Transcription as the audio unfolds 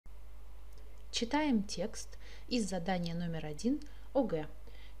Читаем текст из задания номер 1 ОГЭ.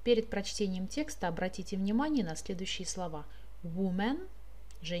 Перед прочтением текста обратите внимание на следующие слова. Woman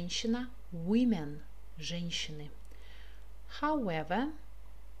 – женщина, women – женщины. However,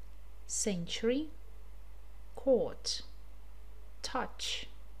 century, court, touch,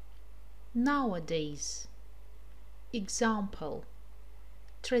 nowadays, example,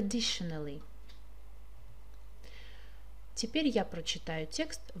 traditionally. Теперь я прочитаю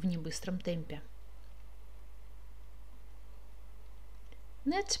текст в небыстром темпе.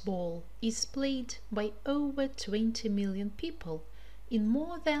 Netball is played by over 20 million people in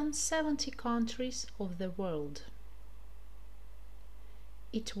more than 70 countries of the world.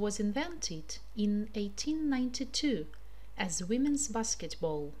 It was invented in 1892 as women's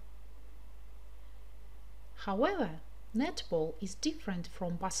basketball. However, netball is different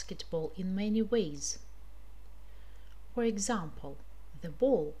from basketball in many ways. For example, the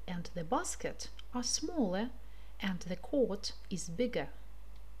ball and the basket are smaller and the court is bigger.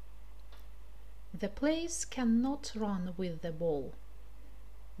 The players cannot run with the ball.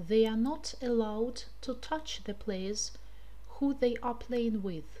 They are not allowed to touch the players who they are playing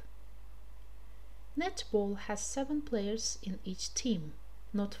with. Netball has 7 players in each team,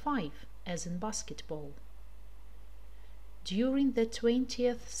 not 5 as in basketball. During the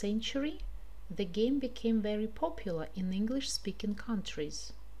 20th century, the game became very popular in English-speaking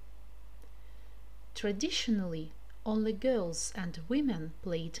countries. Traditionally, only girls and women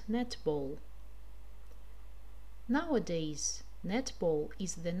played netball. Nowadays, netball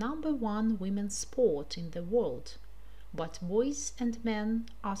is the #1 women's sport in the world, but boys and men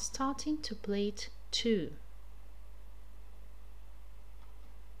are starting to play it too.